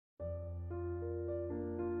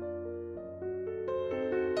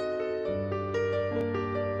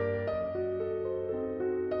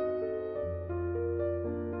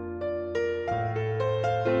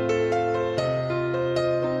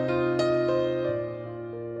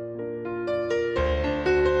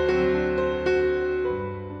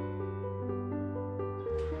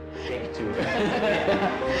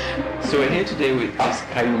So we're here today with Ms.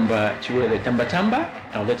 Kayumba Chiwele Tambatamba.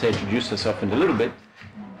 I'll let her introduce herself in a little bit.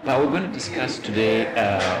 But we're going to discuss today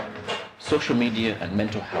social media and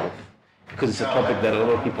mental health, because it's a topic that a lot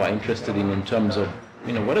of people are interested in terms of,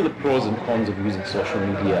 what are the pros and cons of using social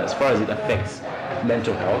media as far as it affects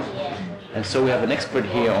mental health. And so we have an expert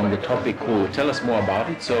here on the topic who will tell us more about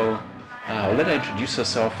it. So I'll let her introduce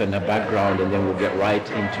herself and her background, and then we'll get right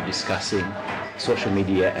into discussing social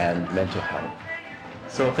media and mental health.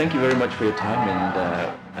 So thank you very much for your time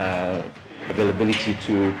and availability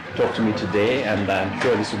to talk to me today, and I'm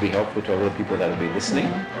sure this will be helpful to a lot of people that will be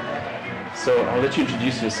listening. So I'll let you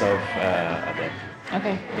introduce yourself, Adele.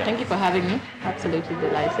 Okay, thank you for having me. Absolutely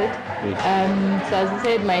delighted. So as I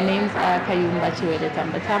said, my name's Kayumba Chiwele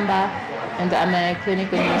Tambatamba, and I'm a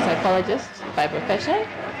clinical neuropsychologist by profession.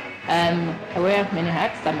 I wear many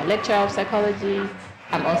hats. I'm a lecturer of psychology.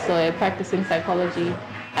 I'm also a practicing psychology,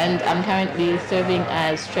 and I'm currently serving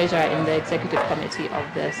as treasurer in the executive committee of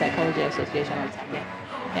the Psychology Association of Zambia.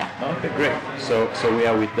 Yeah. Okay, great. So we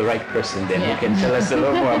are with the right person then. Who can tell us a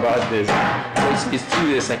lot more about this. So it's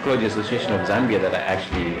through the Psychology Association of Zambia that I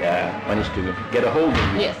actually managed to get a hold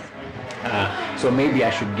of you. Yes. So maybe I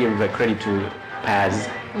should give credit to Paz.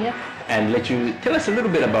 Yes. And let you tell us a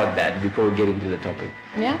little bit about that before we get into the topic.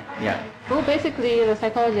 Yeah? Yeah. Well, basically, the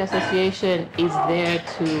Psychology Association is there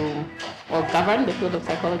to govern the field of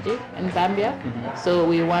psychology in Zambia. So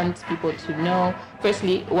we want people to know,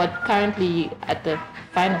 firstly, what currently at the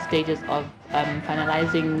final stages of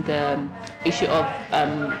finalizing the issue of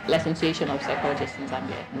licensation of psychologists in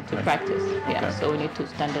Zambia to practice. Yeah. Okay. So we need to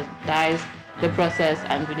standardize the process,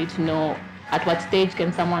 and we need to know at what stage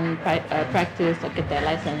can someone practice or get their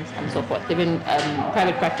license and so forth. Even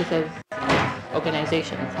private practices,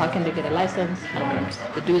 organizations, how can they get a license, and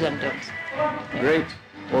the do's and don'ts. Yeah. Great.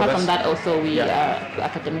 Well, apart from that, also we are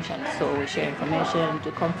academicians, so we share information,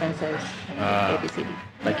 do conferences, ABCD.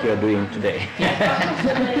 Like you're doing today.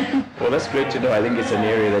 Well, that's great to know. I think it's an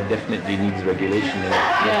area that definitely needs regulation in a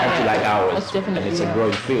country like ours, and it's a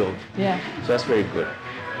growing field. Yeah. So that's very good.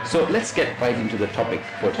 So let's get right into the topic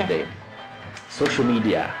for today. Social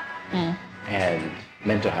media and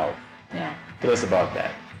mental health. Yeah. Tell us about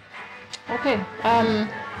that. Okay.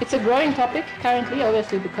 It's a growing topic currently,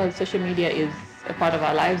 obviously, because social media is a part of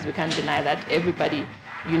our lives. We can't deny that. Everybody,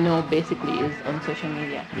 basically is on social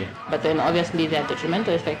media. Yeah. But then obviously there are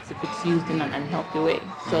detrimental effects if it's used in an unhealthy way.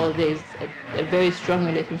 So there's a very strong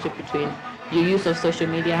relationship between your use of social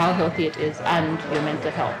media, how healthy it is, and your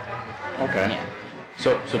mental health. Okay. Yeah.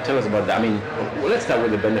 So tell us about that. I mean, let's start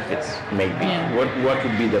with the benefits, maybe. Yeah. What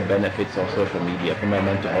would be the benefits of social media from a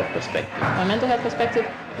mental health perspective? From a mental health perspective,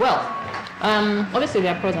 well, obviously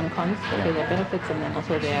there are pros and cons. Okay, there are benefits, and then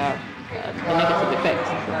also there are the negative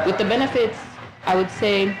effects. With the benefits, I would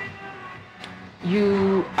say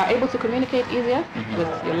you are able to communicate easier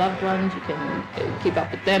with your loved ones. You can keep up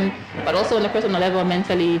with them, but also on a personal level,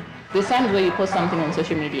 mentally, there's times where you post something on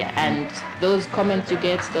social media, and those comments you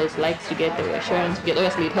get, those likes you get, the reassurance you get,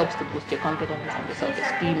 obviously it helps to boost your confidence and your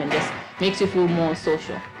self-esteem, and just makes you feel more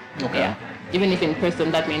social. Okay. Yeah. Even if in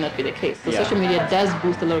person that may not be the case. So social media does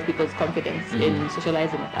boost a lot of people's confidence in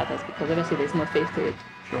socializing with others, because obviously there's no face to it.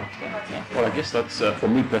 Sure. Yeah. Well, I guess that's, for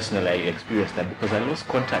me personally, I experienced that because I lost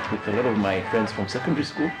contact with a lot of my friends from secondary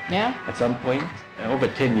school at some point, over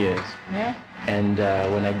 10 years. Yeah. And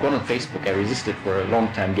when I got on Facebook, I resisted for a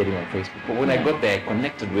long time getting on Facebook. But when I got there, I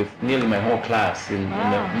connected with nearly my whole class in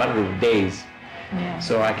a matter of days. Yeah.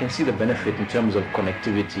 So I can see the benefit in terms of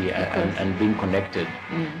connectivity and being connected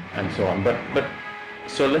and so on. But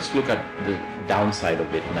so let's look at the downside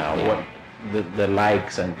of it now. Yeah. What the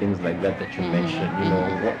likes and things like that you mentioned.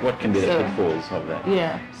 What can be the pitfalls of that?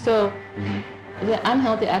 Yeah. So the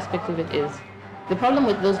unhealthy aspect of it is the problem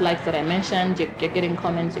with those likes that I mentioned. You're getting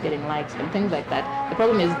comments, you're getting likes, and things like that. The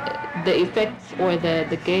problem is the effects or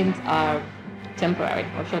the gains are temporary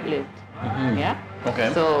or short-lived. Yeah.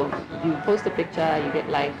 Okay. So you post a picture, you get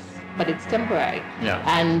likes, but it's temporary. Yeah.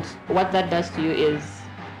 And what that does to you is,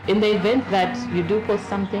 in the event that you do post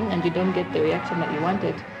something and you don't get the reaction that you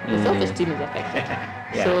wanted, the self-esteem is affected.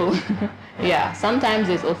 So, sometimes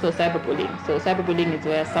there's also cyberbullying. So cyberbullying is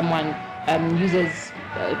where someone uses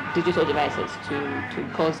digital devices to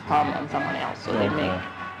cause harm on someone else. So they may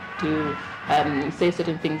do say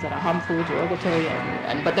certain things that are harmful, derogatory,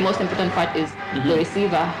 but the most important part is the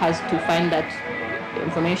receiver has to find that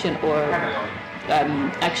information or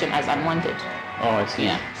action as unwanted. Oh, I see.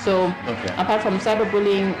 Yeah. So apart from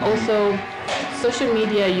cyberbullying, also social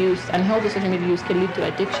media use, unhealthy social media use can lead to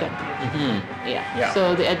addiction. Yeah.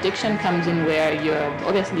 So the addiction comes in where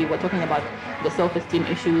obviously we're talking about the self-esteem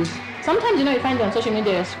issues. Sometimes, you find that on social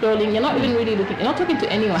media you're scrolling, you're not even really looking, you're not talking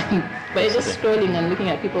to anyone, but you're just scrolling and looking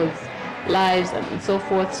at people's lives and so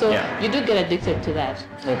forth. So you do get addicted to that.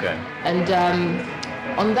 Okay. And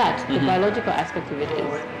on that, the biological aspect of it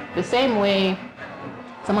is the same way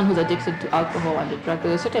someone who's addicted to alcohol and the drug,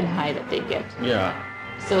 there's a certain high that they get. Yeah.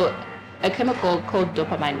 So a chemical called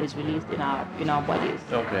dopamine is released in our bodies.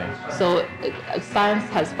 Okay. So science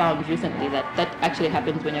has found recently that actually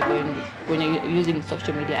happens when you're using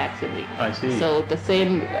social media actively. I see. So the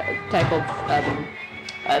same type of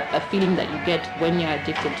a feeling that you get when you're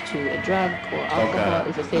addicted to a drug or alcohol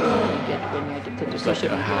is the same thing you get when you're addicted to social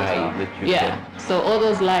media. High that you get. So all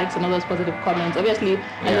those likes and all those positive comments, obviously,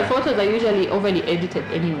 and the photos are usually overly edited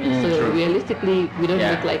anyway. So true. realistically, we don't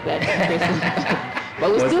look like that in person.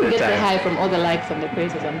 But we still get the high from all the likes and the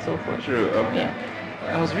praises and so forth. True. Okay.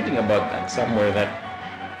 Yeah. I was reading about that somewhere about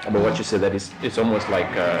what you said, that it's almost like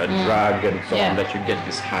a drug and so on, that you get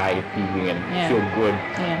this high feeling and feel good.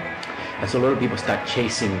 Yeah. And so a lot of people start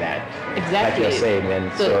chasing that. Exactly. Like you're saying,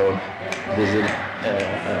 and so there's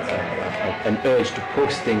an urge to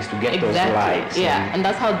post things to get those likes. Yeah, and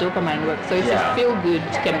that's how dopamine works. So it's a feel-good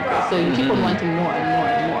chemical. So you keep on wanting more and more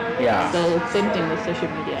and more. Yeah. So same thing with social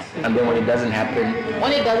media. And then when it doesn't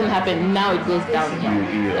happen, now it goes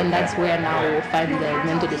downhill. And that's where now we'll find the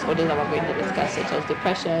mental disorders that we're going to discuss, such as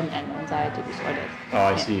depression and anxiety disorders.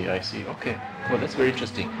 Oh, I see. Okay. Well, that's very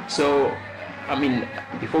interesting. So, I mean,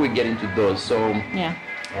 before we get into those, or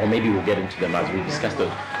maybe we'll get into them as we discuss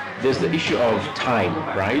those. There's the issue of time,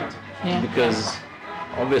 right? Yeah. Because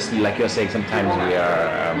obviously, like you're saying, sometimes we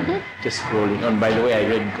are just scrolling. And by the way, I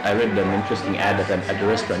read an interesting ad at the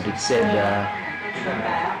restaurant. It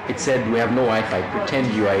said we have no Wi-Fi.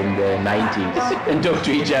 Pretend you are in the 90s and talk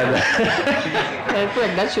to each other. I feel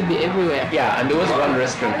like that should be everywhere. Yeah, and there was one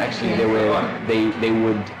restaurant actually. They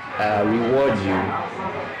would reward you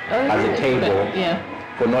as a table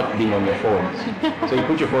for not being on your phones. So you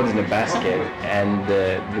put your phones in a basket, and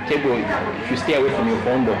the table, if you stay away from your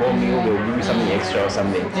phone the whole meal, they'll give you something extra or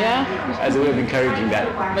something. Yeah. As a way of encouraging that.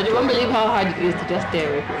 But you won't believe how hard it is to just stay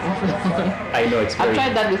away from your phone. I know, it's I've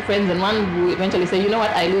tried that with friends, and one will eventually say, you know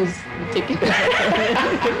what, I lose. Take it.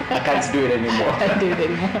 I can't do it anymore. I can't do it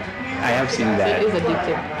anymore. I have seen that. It is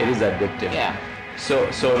addictive. It is addictive. Yeah. So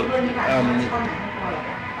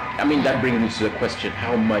I mean, that brings me to the question,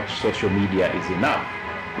 how much social media is enough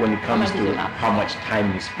when it comes to how much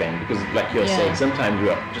time you spend? Because like you're saying, sometimes we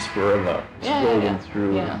are just forever scrolling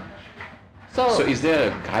through. Yeah. So is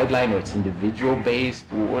there a guideline, or it's individual based?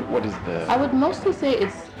 What is the... I would mostly say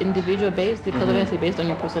it's individual based, because obviously based on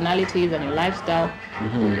your personalities and your lifestyle,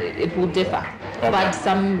 it will differ. Okay. But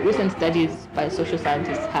some recent studies by social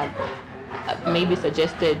scientists have maybe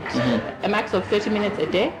suggested a max of 30 minutes a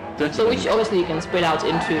day. So which obviously you can spread out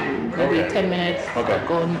into maybe 10 minutes,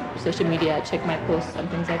 go on social media, check my posts and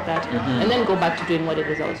things like that, and then go back to doing what it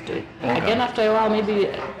is I was doing. Again, after a while, maybe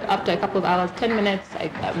after a couple of hours, 10 minutes,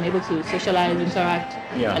 I'm able to socialize, interact,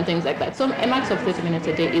 and things like that. So a max of 30 minutes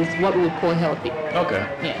a day is what we would call healthy. Okay.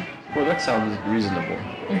 Yeah. Well, that sounds reasonable.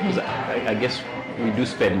 Because I guess we do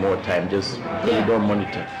spend more time just because we don't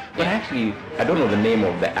monitor. But actually, I don't know the name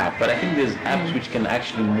of the app, but I think there's apps which can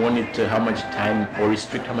actually monitor how much time or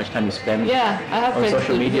restrict how much time you spend I have on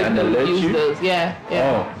social media and alert you. Those.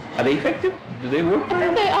 Oh, are they effective? Do they work?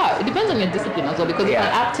 They are. It depends on your discipline as well, because if an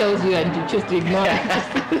app tells you and you choose to ignore it,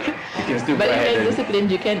 you can still but go if ahead you're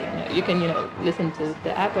disciplined, you can listen to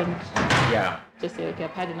the app and just say, okay,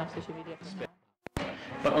 I've had enough social media.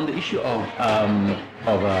 But on the issue of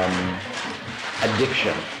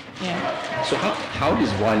addiction, so how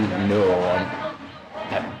does one know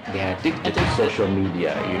that they are addicted to social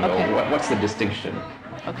media? What's the distinction?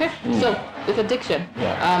 Okay, so with addiction,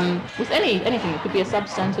 with anything, it could be a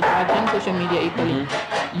substance, a drug, and social media equally.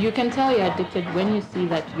 You can tell you're addicted when you see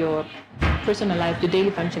that your personal life, your daily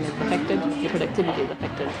function is affected, your productivity is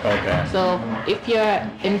affected. Okay. So if you're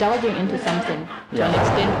indulging into something to an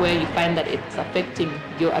extent where you find that it's affecting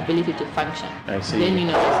your ability to function, then you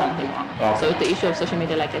know there's something wrong. Okay. So with the issue of social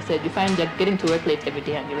media, like I said, you find you're getting to work late every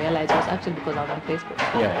day and you realize it's actually because I was on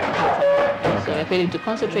Facebook. So you're failing to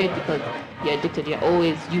concentrate because you're addicted. You're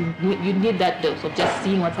always, you need that dose of just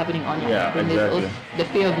seeing what's happening online. And there's also the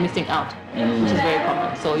fear of missing out, which is very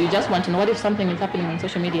common. So you just want to know, what if something is happening on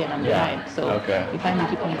social media and I'm behind? So you find you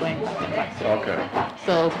keep on going back and back.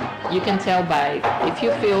 So you can tell by if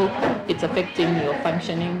you feel it's affecting your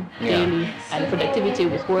functioning daily and productivity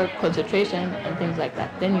with work, concentration, and things like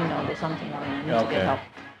that, then you know there's something wrong and you need to get help.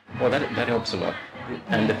 Well, that helps a lot.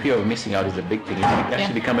 And the fear of missing out is a big thing. It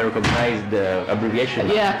actually become a recognized abbreviation.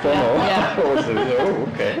 FOMO. Oh,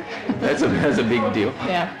 okay. That's a big deal.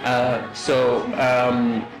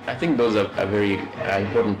 I think those are very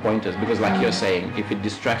important pointers because, like you're saying, if it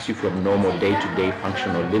distracts you from normal day-to-day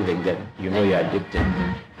functional living, then you know you're addicted.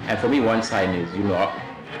 And for me, one sign is,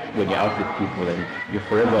 when you're out with people and you're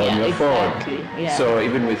forever on your phone. So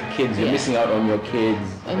even with kids, you're missing out on your kids,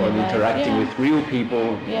 on interacting with real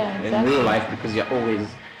people in real life because you're always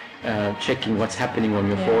checking what's happening on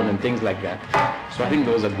your phone and things like that. So I think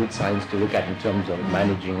those are good signs to look at in terms of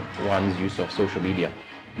managing one's use of social media.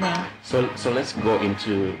 So let's go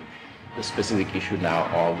into the specific issue now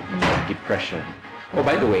of depression. Oh,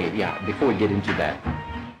 by the way, before we get into that,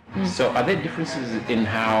 so are there differences in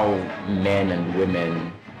how men and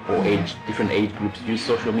women or different age groups use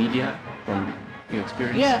social media from your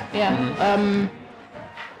experience?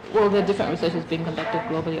 Well, there are different researches being conducted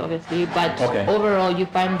globally, obviously, but overall you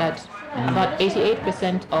find that about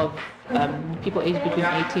 88% of people aged between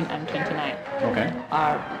 18 and 29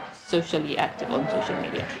 are socially active on social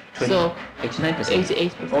media. So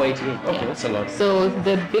 89%? 88%. Oh, 88. Okay, that's a lot. So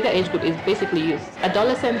the bigger age group is basically youth,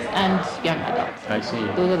 adolescents and young adults. I see.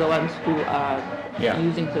 Those are the ones who are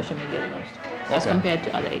using social media the most as compared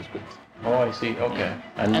to other age groups. Oh, I see. Okay.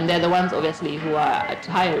 And they're the ones obviously who are at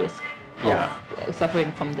higher risk of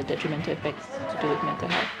suffering from the detrimental effects to do with mental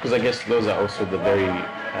health. Because I guess those are also the very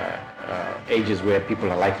ages where people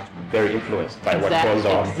are likely to be very influenced by what goes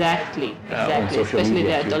on. Exactly. On social Especially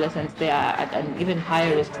media the adolescents, they are at an even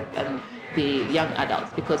higher risk than the young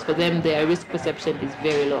adults because for them their risk perception is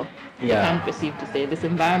very low. They can't perceive to say this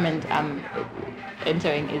environment I'm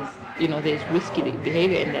entering is, there's risky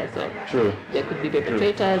behavior in there. So there could be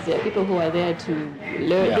perpetrators, there are people who are there to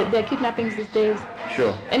learn. There are kidnappings these days.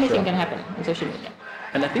 Anything can happen on social media.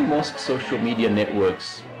 And I think most social media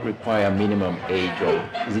networks require a minimum age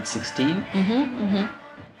of, is it 16?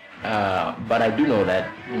 But I do know that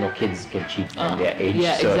kids can cheat on their age.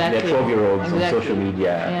 So there are 12-year-olds on social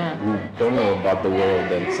media who don't know about the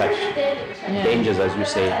world and such dangers, as you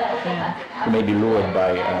say, who may be lured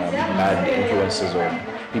by bad influences or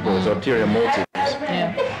people with ulterior motives.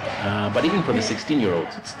 But even for the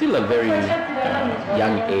 16-year-olds, it's still a very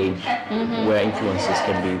young age where influences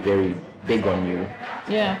can be very big on you.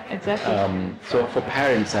 So for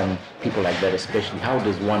parents and people like that especially, how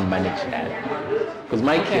does one manage that? Because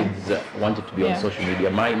my kids wanted to be on social media.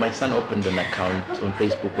 My son opened an account on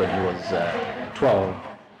Facebook when he was 12.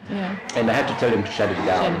 And I had to tell him to shut it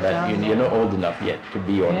down, you're not old enough yet to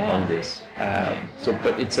be on this.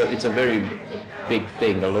 But it's a very big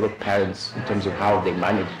thing, a lot of parents in terms of how they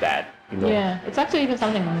manage that. It's actually even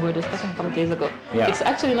something we were discussing a couple of days ago. It's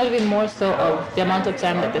actually not even more so of the amount of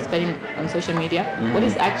time that they're spending on social media. What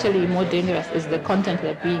is actually more dangerous is the content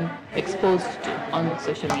they're being exposed to on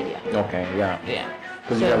social media.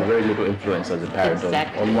 Because you have very little influence as a parent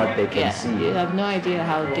on what they can see. You have no idea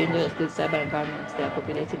how dangerous these cyber environments they are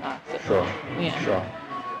populating are.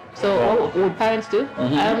 So what would parents do?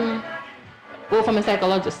 Well, from a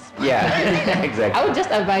psychologist. Exactly. I would just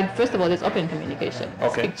advise, first of all, there's open communication.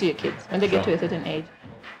 Speak to your kids. When they get to a certain age,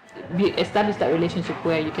 establish that relationship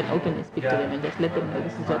where you can openly speak to them and just let them know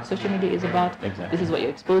this is what social media is about. This is what you're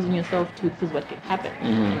exposing yourself to. This is what can happen.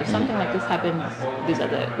 And if something like this happens, these are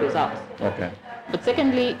the results. But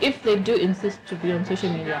secondly, if they do insist to be on social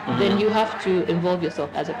media, then you have to involve yourself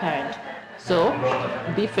as a parent. So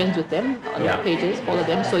be friends with them on their pages, follow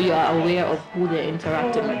them so you are aware of who they're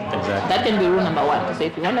interacting with. That can be rule number one. To say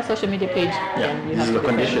if you want a social media page, then you have to be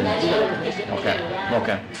conditions. These are the conditions.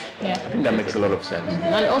 I think that makes a lot of sense.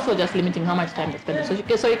 And also just limiting how much time they spend on social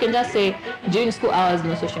media. So you can just say during school hours,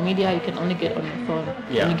 no social media. You can only get on your phone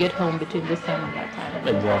when you get home between this time and that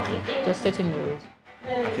time. Just setting rules.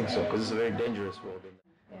 I think so, because it's a very dangerous world.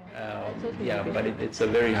 But it's a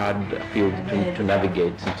very hard field to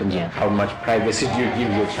navigate in terms of how much privacy do you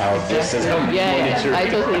give your child versus how much monitoring. I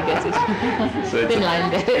totally get it. So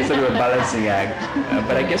it's sort of a balancing act.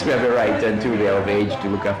 But I guess we have a right until they are of age to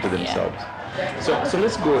look after themselves. So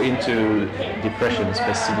let's go into depression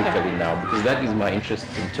specifically now, because that is my interest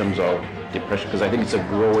in terms of depression, because I think it's a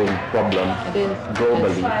growing problem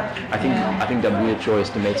globally. I think WHO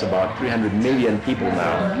estimates about 300 million people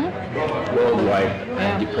now worldwide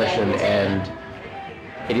have depression, and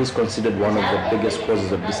it is considered one of the biggest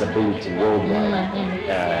causes of disability worldwide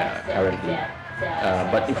currently.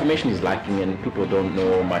 but information is lacking and people don't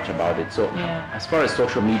know much about it. So as far as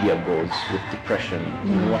social media goes with depression,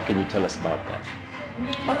 what can you tell us about that?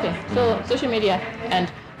 Okay, so social media,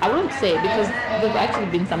 and I wouldn't say, because there's actually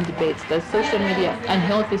been some debates that social media,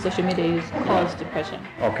 unhealthy social media use cause depression.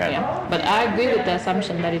 Okay. Yeah. But I agree with the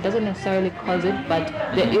assumption that it doesn't necessarily cause it, but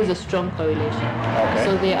there is a strong correlation. Okay.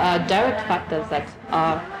 So there are direct factors that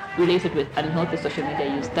are related with unhealthy social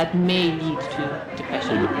media use that may lead to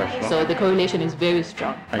depression. So the correlation is very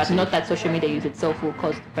strong, but not that social media use itself will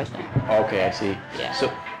cause depression. Okay, I see. Yeah.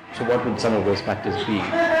 So what would some of those factors be?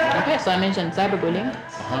 Okay, so I mentioned cyberbullying,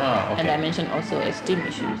 and I mentioned also esteem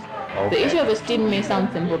issues. The issue of esteem may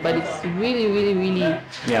sound simple, but it's really,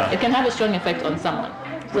 it can have a strong effect on someone.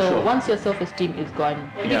 So once your self-esteem is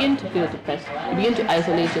gone, you begin to feel depressed. You begin to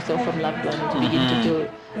isolate yourself from loved ones. You begin to feel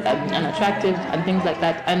unattractive and things like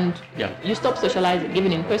that. And you stop socializing,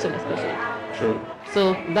 even in person especially. True.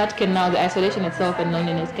 So that can now, the isolation itself and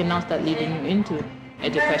loneliness can now start leading you into a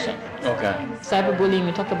depression. Okay. Cyberbullying,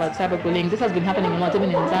 we talked about cyberbullying. This has been happening a lot, even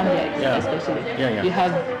in Zambia especially. You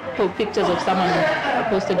have pictures of someone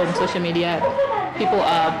posted on social media. People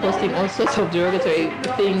are posting all sorts of derogatory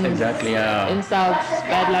things, insults,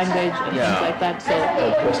 bad language, and things like that. So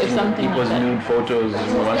posting if something people's nude photos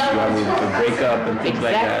once you are able to break up and things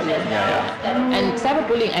like that. And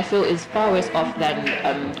cyberbullying, I feel, is far worse off than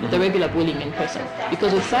the regular bullying in person,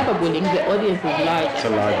 because with cyberbullying, the audience is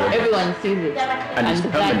large. Everyone sees it, and it's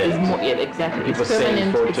that is more People it's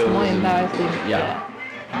permanent. It's more embarrassing.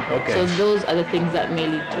 Okay. So those are the things that may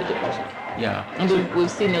lead to depression. And we've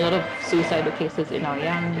seen a lot of suicidal cases in our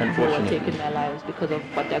young who are taking their lives because of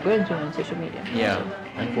what they're going through on social media.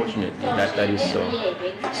 Unfortunately, that is so.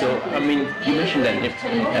 So, I mean, you mentioned that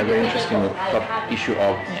a very interesting issue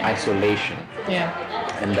of isolation.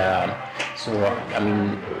 And so, I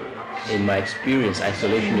mean, in my experience,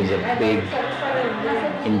 isolation is a big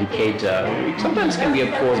indicator. Sometimes can be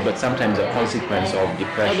a cause, but sometimes a consequence of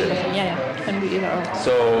depression. Can be either or.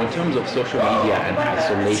 So in terms of social media and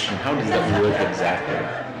isolation, how does that work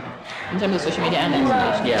exactly? In terms of social media and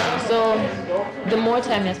isolation? So the more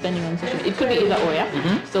time you're spending on social media, it could be either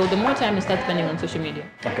or, So the more time you start spending on social media,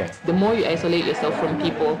 the more you isolate yourself from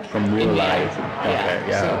people from real life.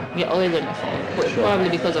 So you're always on your phone, probably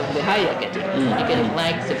because of the high you're getting. You're getting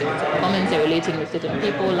likes, you're getting comments, you're relating with certain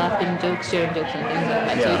people, laughing jokes, sharing jokes and things like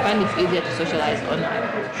that. So you find it's easier to socialize online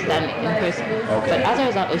than in person. But as a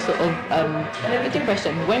result also of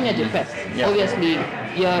depression, when you're depressed, obviously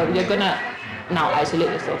you're gonna now isolate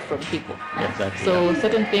yourself from people. So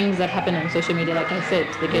certain things that happen on social media, like I said,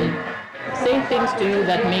 they can say things to you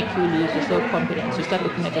that make you lose your self-confidence. You start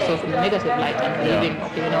looking at yourself in a negative light and believing,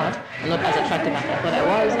 okay, you know what, I'm not as attractive as I thought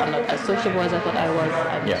I was, I'm not as sociable as I thought I was,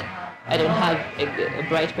 and I don't have a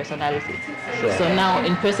bright personality. So now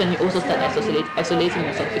in person you also start isolating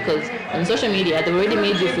yourself, because on social media they've already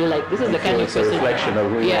made you feel like this is the kind of person. It's a reflection of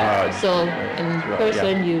who you are. So in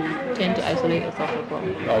person you tend to isolate yourself as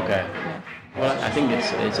well. Well, I think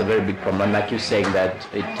it's a very big problem, and like you're saying, that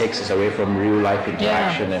it takes us away from real life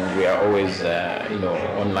interaction, and we are always,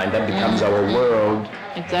 online. That becomes our world.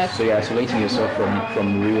 So you're isolating yourself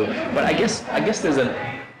from real. But I guess there's an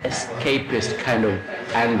escapist kind of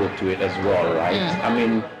angle to it as well, right? I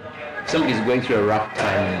mean, if somebody's going through a rough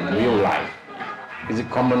time in real life, is it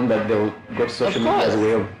common that they'll go to social media as a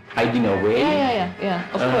way of hiding away?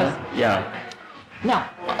 Of course. Now,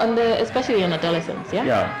 especially in adolescents,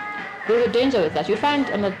 there's a danger with that. You find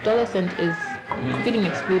an adolescent is feeling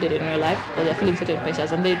excluded in real life, or they're feeling certain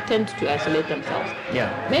pressures, and they tend to isolate themselves.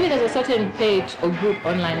 Maybe there's a certain page or group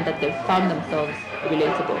online that they've found themselves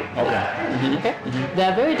relatable.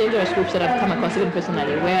 There are very dangerous groups that I've come across, even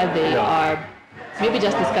personally, where they are maybe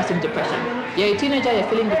just discussing depression. You're a teenager, you're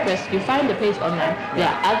feeling depressed, you find the page online, there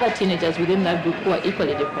are other teenagers within that group who are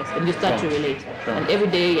equally depressed, and you start to relate. And every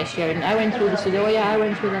day you're sharing, I went through this today, I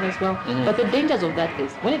went through that as well. But the dangers of that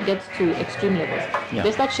is, when it gets to extreme levels,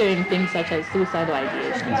 they start sharing things such as suicidal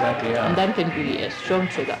ideation. And that can be a strong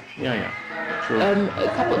trigger. True.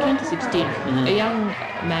 2016, a young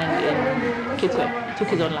man in Kitwe took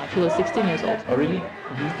his own life. He was 16 years old. Oh, really?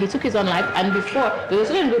 He took his own life, and before, there was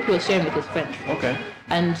a certain group he was sharing with his friends.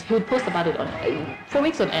 And he would post about it for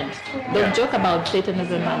weeks on end. They would joke about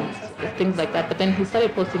Satanism and things like that, but then he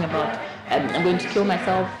started posting about, I'm going to kill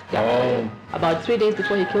myself. About 3 days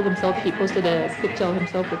before he killed himself, he posted a picture of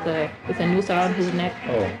himself with a noose around his neck.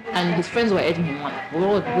 And his friends were urging him on,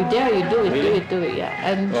 we dare you, do it.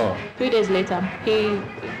 And 3 days later, he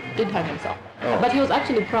did hang himself. But he was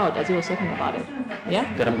actually proud as he was talking about it.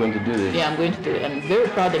 That I'm going to do this. I'm going to do it. And very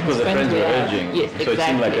proud that his friends were urging. Yes, So it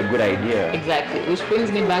seemed like a good idea. Exactly. Which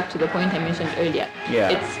brings me back to the point I mentioned earlier.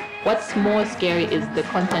 It's what's more scary is the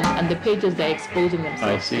content and the pages they're exposing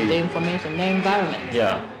themselves to, the information, their environment.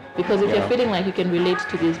 Yeah. Because if you're feeling like you can relate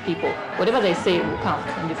to these people, whatever they say will count,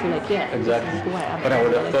 and you feel like, exactly. This is who I am. But I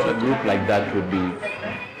would have thought a group like that would be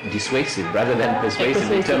dissuasive rather than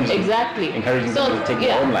persuasive in terms of encouraging people to take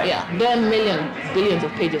their own life. Yeah, there are billions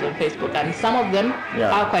of pages on Facebook, and some of them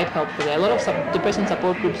are quite helpful. There are a lot of depression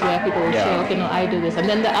support groups where people will say, okay, no, I do this, and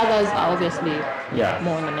then the others are obviously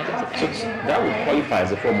more on the negative. So that would qualify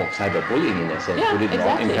as a form of cyberbullying in a sense, would it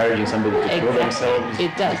not? Encouraging somebody to kill themselves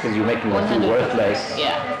because you're making them feel worthless,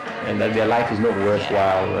 and that their life is not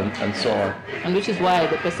worthwhile, and so on. And which is why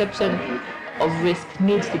the perception of risk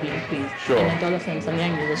needs to be increased in adolescents and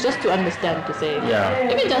young users, just to understand, to say,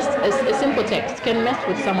 even just a simple text can mess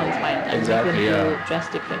with someone's mind and make them do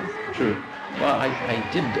drastic things. True. Well,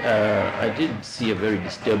 I did see a very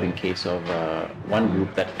disturbing case of one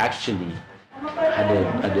group that actually had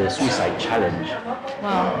a suicide challenge.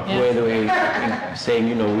 Wow. Where they were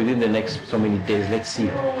saying, within the next so many days, let's see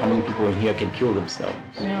how many people in here can kill themselves.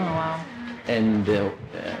 Oh, wow. And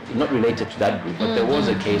not related to that group, but there was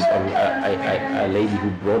a case of a lady who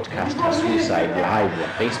broadcast her suicide live on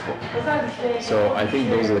Facebook. So I think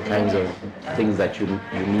those are the kinds of things that you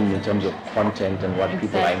mean in terms of content and what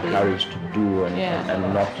people are encouraged to do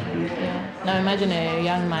and not to do. Yeah. Now imagine a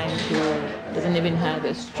young mind who doesn't even have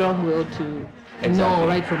a strong will to know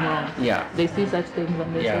right from wrong. Yeah. They see such things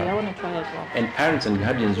and they say, I want to try as well. And parents and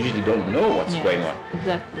guardians usually don't know what's going on.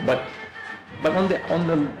 Exactly. But on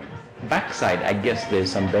the backside, I guess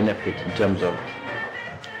there's some benefit in terms of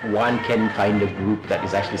one can find a group that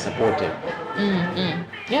is actually supportive.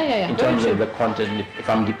 In terms of the content, if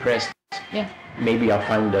I'm depressed, maybe I'll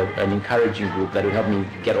find an encouraging group that will help me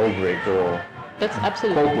get over it or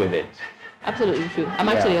cope with it. Absolutely true. I'm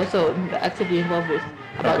actually also actively involved with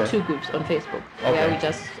about 2 groups on Facebook where we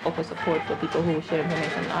just offer support for people who share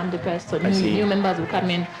information. I'm depressed, so new members will come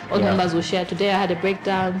in, old members will share. Today I had a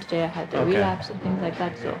breakdown, today I had a relapse and things like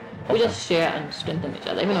that. So we just share and strengthen each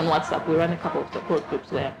other. Even on WhatsApp, we run a couple of support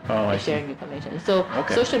groups where we're sharing information. So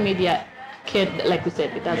social media can, like we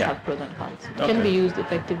said, it does have pros and cons. It can be used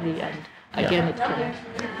effectively, and again, it can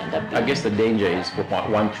end up I guess the danger is for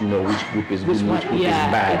one to know which group is good and which group is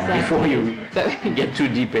bad before you get too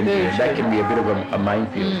deep into it. That can be a bit of a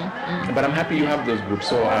minefield. But I'm happy you have those groups,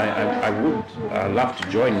 so I would love to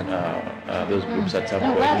join those groups at some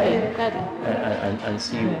point and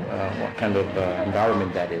see what kind of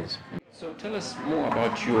environment that is. So tell us more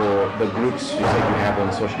about the groups you said you have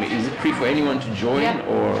on social media. Is it free for anyone to join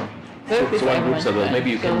or? So what groups are those? Maybe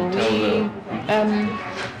you can tell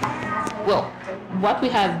well, what we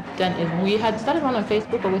had done is we had started one on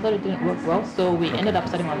Facebook, but we thought it didn't work well, so we ended up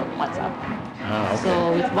starting one on WhatsApp.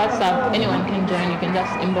 So with WhatsApp, anyone can join. You can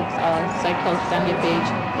just inbox our Psych Health Zambia page,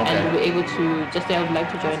 and you'll be able to just say, I would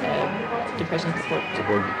like to join a depression support.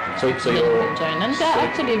 So you can join, and they're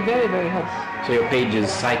actually very, very helpful. So your page is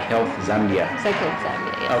Psych Health Zambia. Psych Health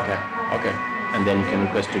Zambia, yes. Okay. And then you can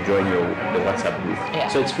request to join the WhatsApp group. Yeah.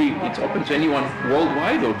 So it's free. It's open to anyone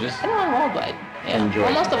worldwide, or just anyone worldwide. Yeah. Enjoy.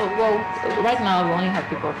 Well, right now we only have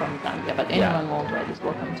people from Zambia, but anyone worldwide is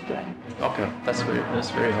welcome to join. Okay, that's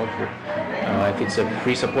very helpful. If it's a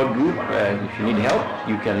free support group, if you need help,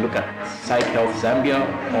 you can look at Psych Health Zambia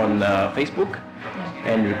on Facebook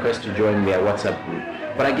and request to join their WhatsApp group.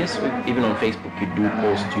 But I guess even on Facebook, you do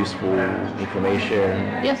post useful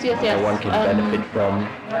information that one can benefit from.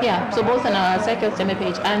 Yeah, so both on our Psych Health Zambia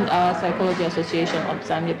page and our Psychology Association of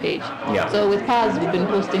Zambia page. Yeah. So with PAS, we've been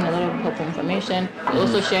posting a lot of helpful information. We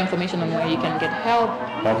also share information on where you can get help.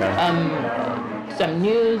 Some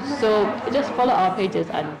news. So just follow our pages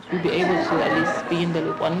and you'll be able to at least be in the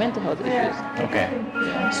loop on mental health issues. Okay.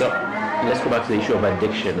 So let's go back to the issue of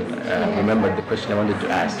addiction. Remember the question I wanted to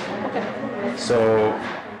ask. Okay. So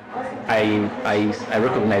I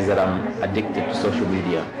recognize that I'm addicted to social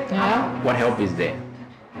media. Yeah. What help is there?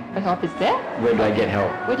 What help is there? Where do I get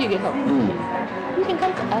help? Where do you get help? You can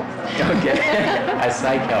come to us. Okay. As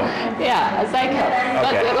Psych Help. Yeah, as Psych Help.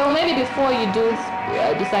 Okay. But well, maybe before you do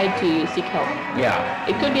decide to seek help. Yeah.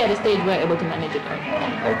 It could be at a stage where you're able to manage it on your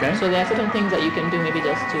own. Okay. So there are certain things that you can do maybe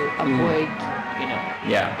just to avoid,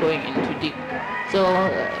 going in too deep. So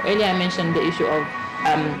earlier I mentioned the issue of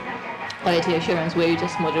quality assurance, where you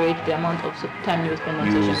just moderate the amount of time you spend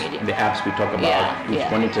on social media. The apps we talk about, which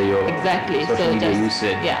monitor your social media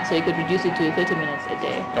usage. Yeah, so you could reduce it to 30 minutes a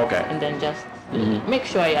day. Okay. And then just make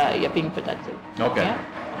sure you're being productive. Okay. Yeah?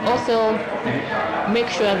 Also, make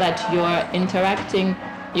sure that you're interacting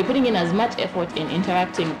you're putting in as much effort in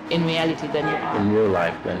interacting in reality than you are in real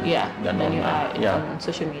life than than you online. are on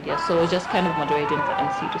social media. So just kind of moderating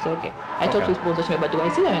and see to say, okay, I talk to people on social media, but do I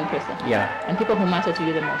see them in person? Yeah. And people who matter to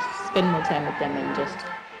you the most, spend more time with them and just,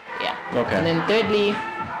 Okay. And then thirdly,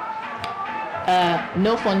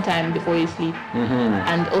 no phone time before you sleep,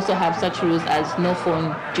 and also have such rules as no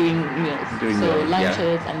phone during meals.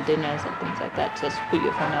 Lunches and dinners and things like that. Just put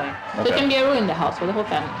your phone away. So it can be a rule in the house for the whole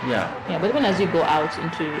family. Yeah. Yeah, but even as you go out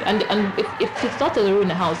into and if it's not a rule in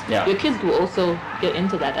the house, your kids will also get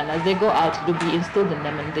into that, and as they go out, it will be instilled in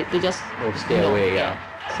them, and they just stay away. Yeah.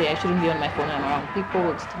 Say I shouldn't be on my phone when I'm around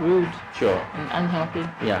people. It's rude. Sure. And unhealthy.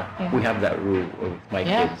 Yeah. We have that rule with my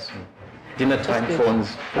kids. Dinner time,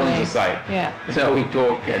 phones aside. Yeah. So we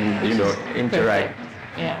talk and interact.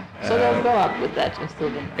 Perfect. Yeah. So they'll grow up with that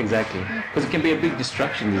instilled in. Exactly. Because it can be a big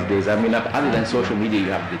distraction these days. I mean, other than social media,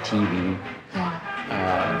 you have the TV.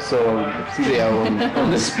 Yeah. So see they are on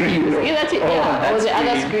the screen. Or the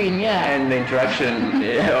other screen. Yeah. And the interaction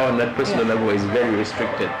on that personal level is very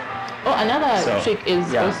restricted. Oh, another trick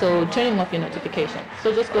is also turning off your notifications.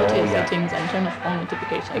 So just go to your settings and turn off all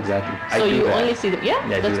notifications. Exactly. So you only see them. Yeah,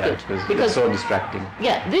 that's good. Because it's so distracting.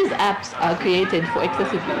 Yeah, these apps are created for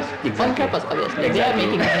excessive use. Exactly. On purpose, obviously. They are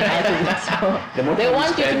making money out of it. So they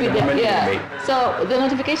want you to be there. Yeah. So the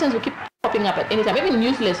notifications will keep popping up at any time, even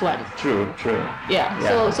useless ones. True. Yeah.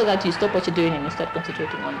 So that you stop what you're doing and you start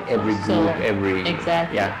concentrating on the every group,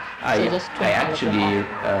 exactly. Yeah. I actually,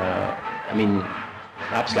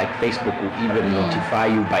 apps like Facebook will even notify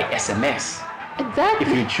you by SMS. Exactly.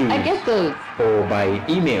 If you choose. I get those. Or by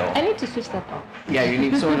email. I need to switch that off. Yeah, you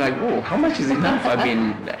need so how much is enough?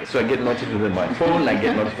 So I get notified on my phone, I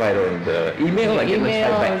get notified on the email, I get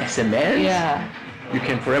notified by SMS. Yeah. You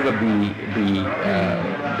can forever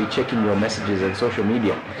be checking your messages on social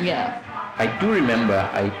media. Yeah. I do remember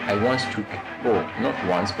I once took, not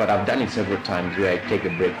once, but I've done it several times where I take a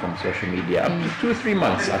break from social media, up to 2 or 3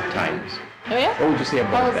 months at times. Oh yeah? What would you say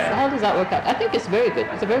about that? How does that work out? I think it's very good.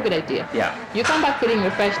 It's a very good idea. Yeah. You come back feeling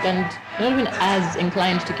refreshed and you're not even as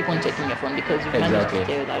inclined to keep on checking your phone because you've managed to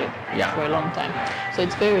stay without it for a long time. So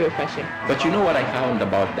it's very refreshing. But you know what I found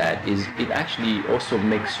about that is it actually also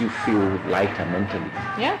makes you feel lighter mentally.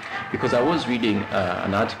 Yeah. Because I was reading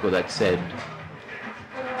an article that said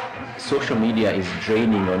social media is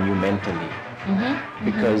draining on you mentally.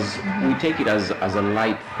 Because we take it as a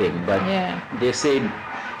light thing, but they said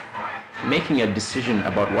making a decision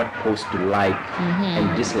about what post to like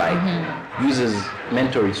and dislike uses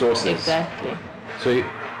mental resources. Exactly. So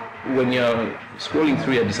when you're scrolling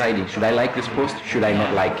through, you're deciding, should I like this post? Should I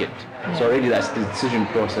not like it? So already that's the decision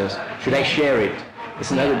process. Should I share it?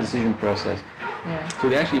 It's another decision process. So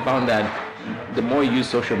they actually found that the more you use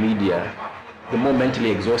social media, the more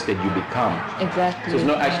mentally exhausted you become. Exactly. So it's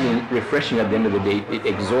not actually refreshing at the end of the day. It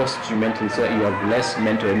exhausts you mentally, so you have less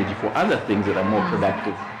mental energy for other things that are more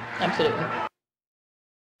productive. Absolutely.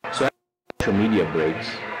 So social media breaks,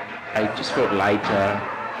 I just felt lighter.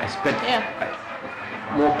 I spent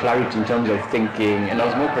more clarity in terms of thinking, and I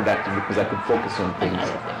was more productive because I could focus on things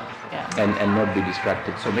and not be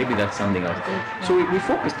distracted. So maybe that's something else. So we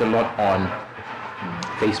focused a lot on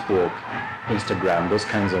Facebook, Instagram, those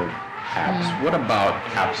kinds of apps. What about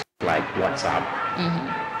apps like WhatsApp?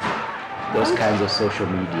 Those kinds of social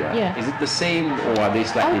media. Yeah. Is it the same or are they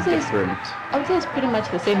slightly different? I would say it's pretty much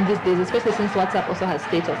the same these days, especially since WhatsApp also has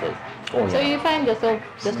statuses. So you find yourself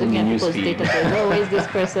just looking at people's statuses. Oh, where's this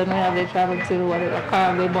person? Where have they traveled to? What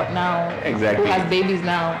car have they bought now? Exactly. Who has babies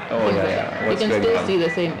now? You can still see the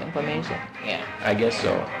same information. Yeah. I guess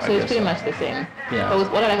so. So it's pretty much the same. Yeah. But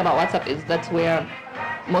what I like about WhatsApp is that's where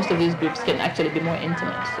most of these groups can actually be more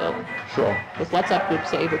intimate. So with WhatsApp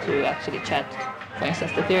groups, you're able to actually chat. For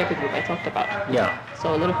instance, the therapy group I talked about. Yeah.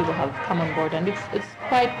 So a lot of people have come on board, and it's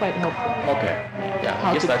quite helpful. Okay. Yeah.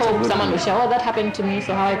 How to cope? Someone will share, that happened to me.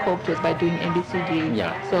 So how I coped was by doing ABCD.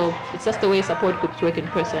 Yeah. So it's just the way support groups work in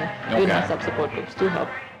person. Doing WhatsApp support groups do help.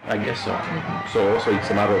 I guess so. So also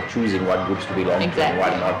it's a matter of choosing what groups to belong to and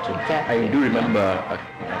what not to. Exactly. I do remember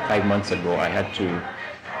 5 months ago I had to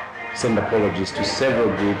send apologies to several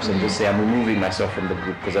groups and just say I'm removing myself from the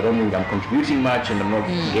group because I don't think I'm contributing much and I'm not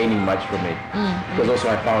gaining much from it. Because also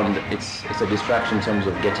I found it's a distraction in terms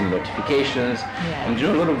of getting notifications. And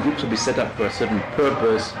a lot of groups will be set up for a certain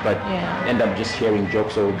purpose but end up just sharing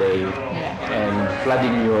jokes all day and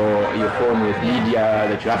flooding your phone with media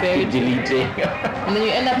that you have to keep deleting. And then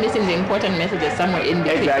you end up missing the important messages somewhere in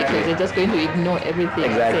between because you're just going to ignore everything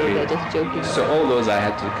and say they're just joking. So all those I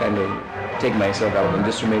had to kind of take myself out and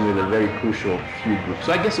just remain with a very crucial few groups.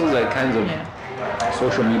 So I guess those are kinds of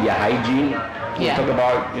social media hygiene We'll talk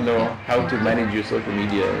about, how to manage your social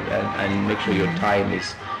media and make sure your time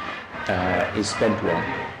is spent well.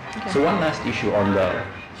 Okay. So one last issue on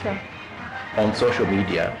on social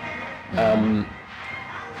media.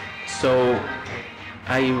 So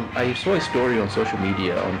I saw a story on social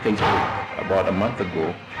media on Facebook about a month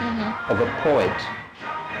ago of a poet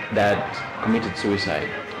that committed suicide.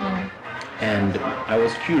 And I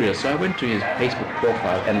was curious, so I went to his Facebook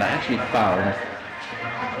profile and I actually found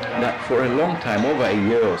that for a long time, over a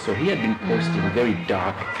year or so, he had been posting very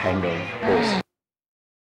dark kind of posts.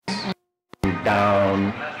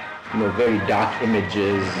 Down, very dark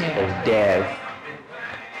images of death.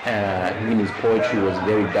 Even his poetry was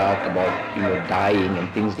very dark about, dying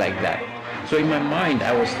and things like that. So in my mind,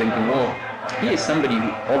 I was thinking, well, he is somebody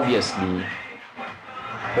who obviously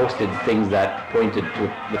posted things that pointed to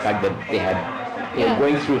the fact that they were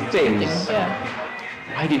going through things.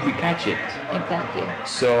 Why did we catch it? Exactly.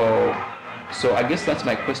 So I guess that's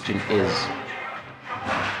my question is,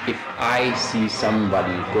 if I see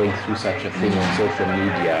somebody going through such a thing on social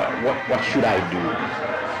media, what should I do?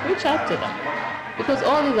 Reach out to them. Because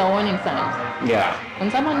all these are warning signs. Yeah.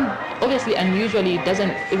 When someone obviously unusually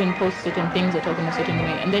doesn't even post certain things or talk in a certain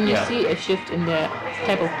way, and then you see a shift in their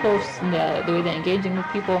type of posts and the way they're engaging with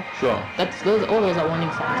people, sure. All those are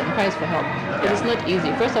warning signs and cries for help. But it's not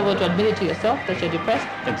easy. First of all, to admit it to yourself that you're depressed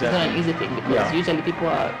is not an easy thing, because usually people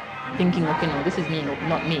are thinking, okay, no, this is me, no,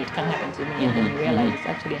 not me, it can't happen to me, and then you realize it's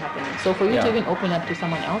actually happening. So for you to even open up to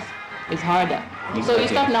someone else is harder. Exactly. So you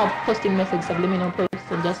start now posting messages, subliminal posts,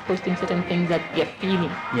 and just posting certain things that you're feeling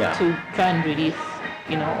to try and release,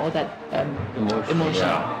 all that emotion.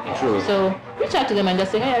 Yeah. True. So reach out to them and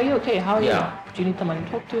just say, hey, are you okay? How are you? Do you need someone to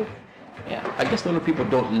talk to? Yeah. I guess a lot of people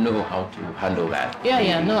don't know how to handle that.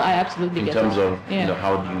 No, I absolutely get it. In terms of,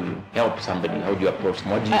 how do you help somebody? How do you approach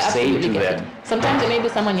them? What do you say to them? Sometimes it may be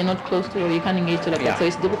someone you're not close to or you can't engage to like that, so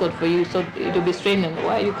it's difficult for you. So it'll be strange, and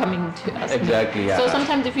why are you coming to us? Exactly, So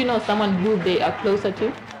sometimes if you know someone who they are closer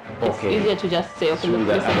to, it's easier to just say, okay, look,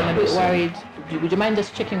 listen, I'm a bit worried. Would you mind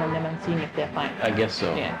just checking on them and seeing if they're fine? I guess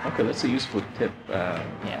so. Yeah. Okay, that's a useful tip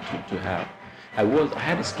to have. I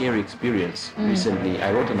had a scary experience recently.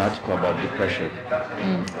 I wrote an article about depression,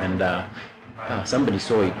 and somebody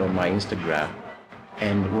saw it on my Instagram,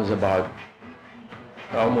 and it was about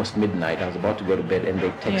almost midnight. I was about to go to bed, and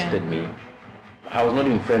they texted me. I was not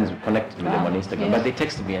even connected with them on Instagram, but they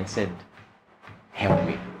texted me and said, "Help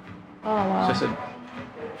me." Oh wow!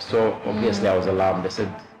 So obviously I was alarmed. They said,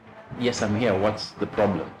 "Yes, I'm here. What's the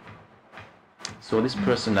problem?" So this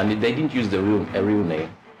person, and they didn't use a real name.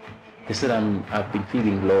 They said, I've been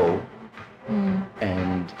feeling low,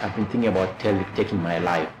 and I've been thinking about taking my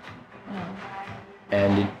life.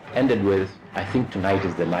 And it ended with, I think tonight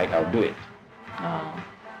is the night I'll do it.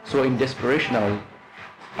 So in desperation,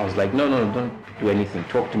 I was like, no, don't do anything.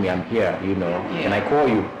 Talk to me. I'm here, Can I call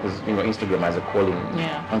you? Because, Instagram has a calling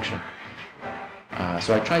function.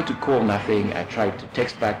 So I tried to call, nothing. I tried to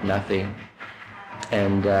text back, nothing.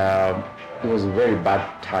 And it was a very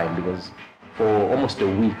bad time, because for almost a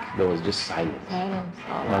week there was just silence. And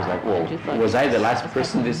I was like, whoa, was I the last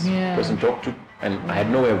person this person talked to? And I had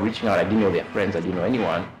no way of reaching out. I didn't know their friends. I didn't know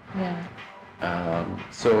anyone.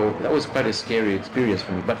 So that was quite a scary experience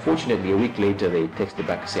for me. But fortunately, a week later, they texted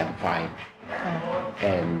back to say, I'm fine.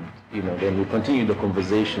 And, then we continued the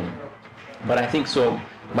conversation. But I think so.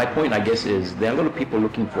 My point, I guess, is there are a lot of people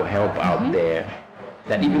looking for help out there,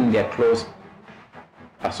 that even their close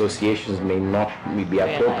associations may not be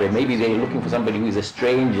appropriate. Maybe they're looking for somebody who is a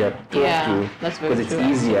stranger to talk to, because it's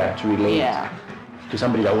easier to relate to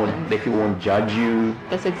somebody that they feel won't judge you.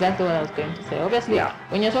 That's exactly what I was going to say. Obviously,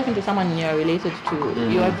 when you're talking to someone you're related to,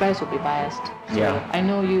 your advice will be biased. So I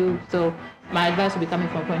know you, so my advice will be coming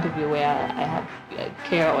from a point of view where I have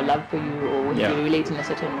care or love for you, or we relate in a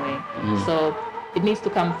certain way. So it needs to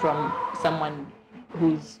come from someone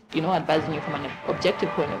who's, advising you from an objective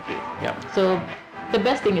point of view. So the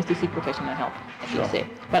best thing is to seek professional help, I should say.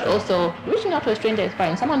 But also, reaching out to a stranger is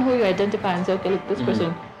fine. Someone who you identify and say, okay, look, this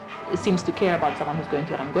person seems to care about someone who's going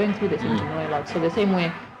through what I'm going through. They seem to know a lot. So the same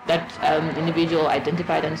way that individual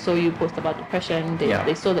identified and saw you post about depression,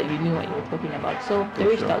 they saw that you knew what you were talking about. So they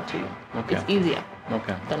reached out to you. It's easier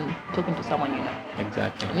than talking to someone you know.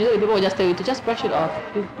 Exactly. And usually people will just tell you to just brush it off.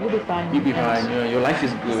 You'll be fine. You'll be fine. Your life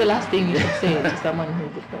is good. It's the last thing you should say to someone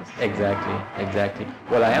who's depressed. Exactly.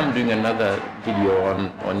 Well, I am doing another video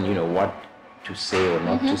on what to say or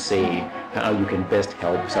not to say, how you can best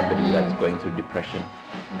help somebody that's going through depression.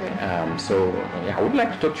 So I would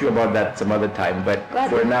like to talk to you about that some other time, but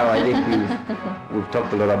for now I think we've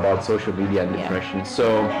talked a lot about social media and depression.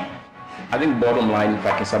 So I think bottom line, if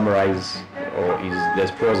I can summarize or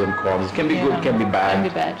there's pros and cons. It can be good, can be bad. Can be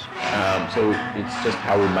bad. So it's just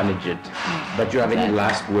how we manage it. But do you have any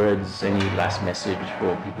last words, any last message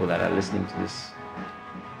for people that are listening to this?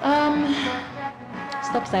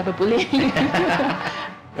 Stop cyberbullying.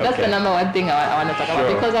 That's the number one thing I want to talk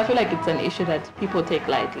about, because I feel like it's an issue that people take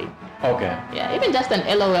lightly. Okay. Yeah, even just an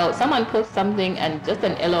LOL. Someone posts something and just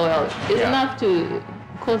an LOL is enough to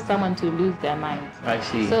cause someone to lose their mind. I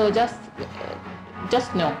see. So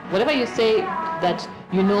just know, whatever you say that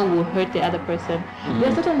you know will hurt the other person. There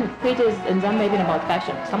are certain pages in Zambia even about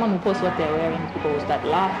fashion. Someone will post what they're wearing, people will start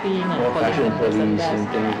laughing and calling fashion them this and police that. and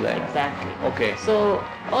things like that. Exactly. Okay. So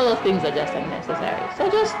all those things are just unnecessary. So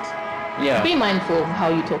just be mindful of how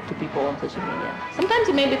you talk to people on social media. Sometimes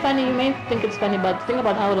it may be funny, you may think it's funny, but think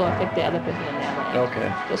about how it will affect the other person on the other end.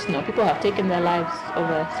 Okay. Just know, people have taken their lives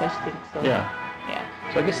over such things. So, yeah.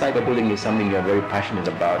 So I guess cyberbullying is something you're very passionate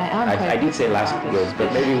about. I did say last words,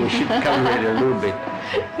 but maybe we should cover it a little bit.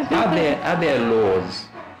 Are there laws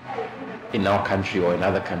in our country or in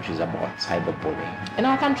other countries about cyberbullying? In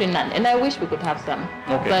our country, none. And I wish we could have some.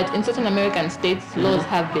 Okay. But in certain American states, laws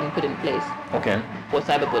have been put in place for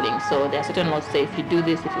cyberbullying. So there are certain laws say if you do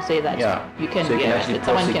this, if you say that, you can so be you can arrested. actually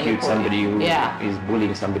Someone can prosecute report somebody you. who is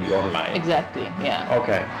bullying somebody online. Exactly, yeah.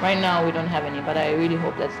 Okay. Right now, we don't have any, but I really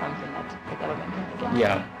hope that's something that the government can get.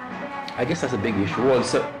 Yeah. I guess that's a big issue. Well,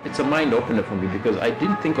 it's a mind opener for me, because I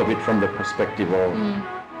didn't think of it from the perspective of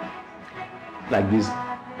like these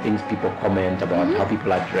things people comment about how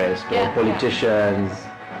people are dressed, or politicians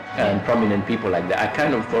and prominent people like that. I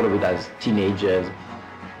kind of thought of it as teenagers,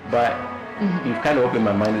 but you've kind of opened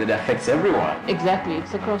my mind that it affects everyone. Exactly,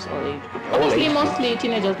 it's across all age groups. Obviously, mostly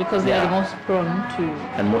teenagers, because they are the most prone to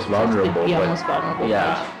and most vulnerable. Most vulnerable.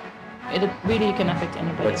 Yeah. It really can affect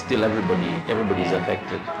anybody. But still, everybody's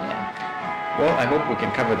affected. Yeah. Well, I hope we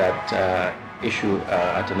can cover that issue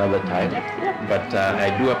at another time. But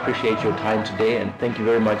I do appreciate your time today, and thank you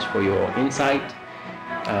very much for your insight.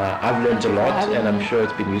 I've learned a lot, and I'm sure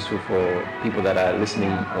it's been useful for people that are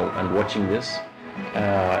listening and watching this.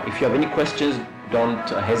 If you have any questions, don't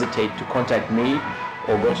hesitate to contact me,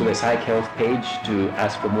 or go to the Psych Health page to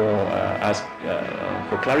ask for more,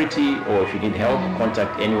 for clarity, or if you need help,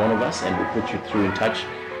 contact any one of us, and we'll put you through in touch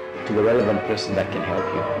to the relevant person that can help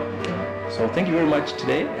you. So thank you very much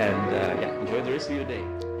today, and enjoy the rest of your day.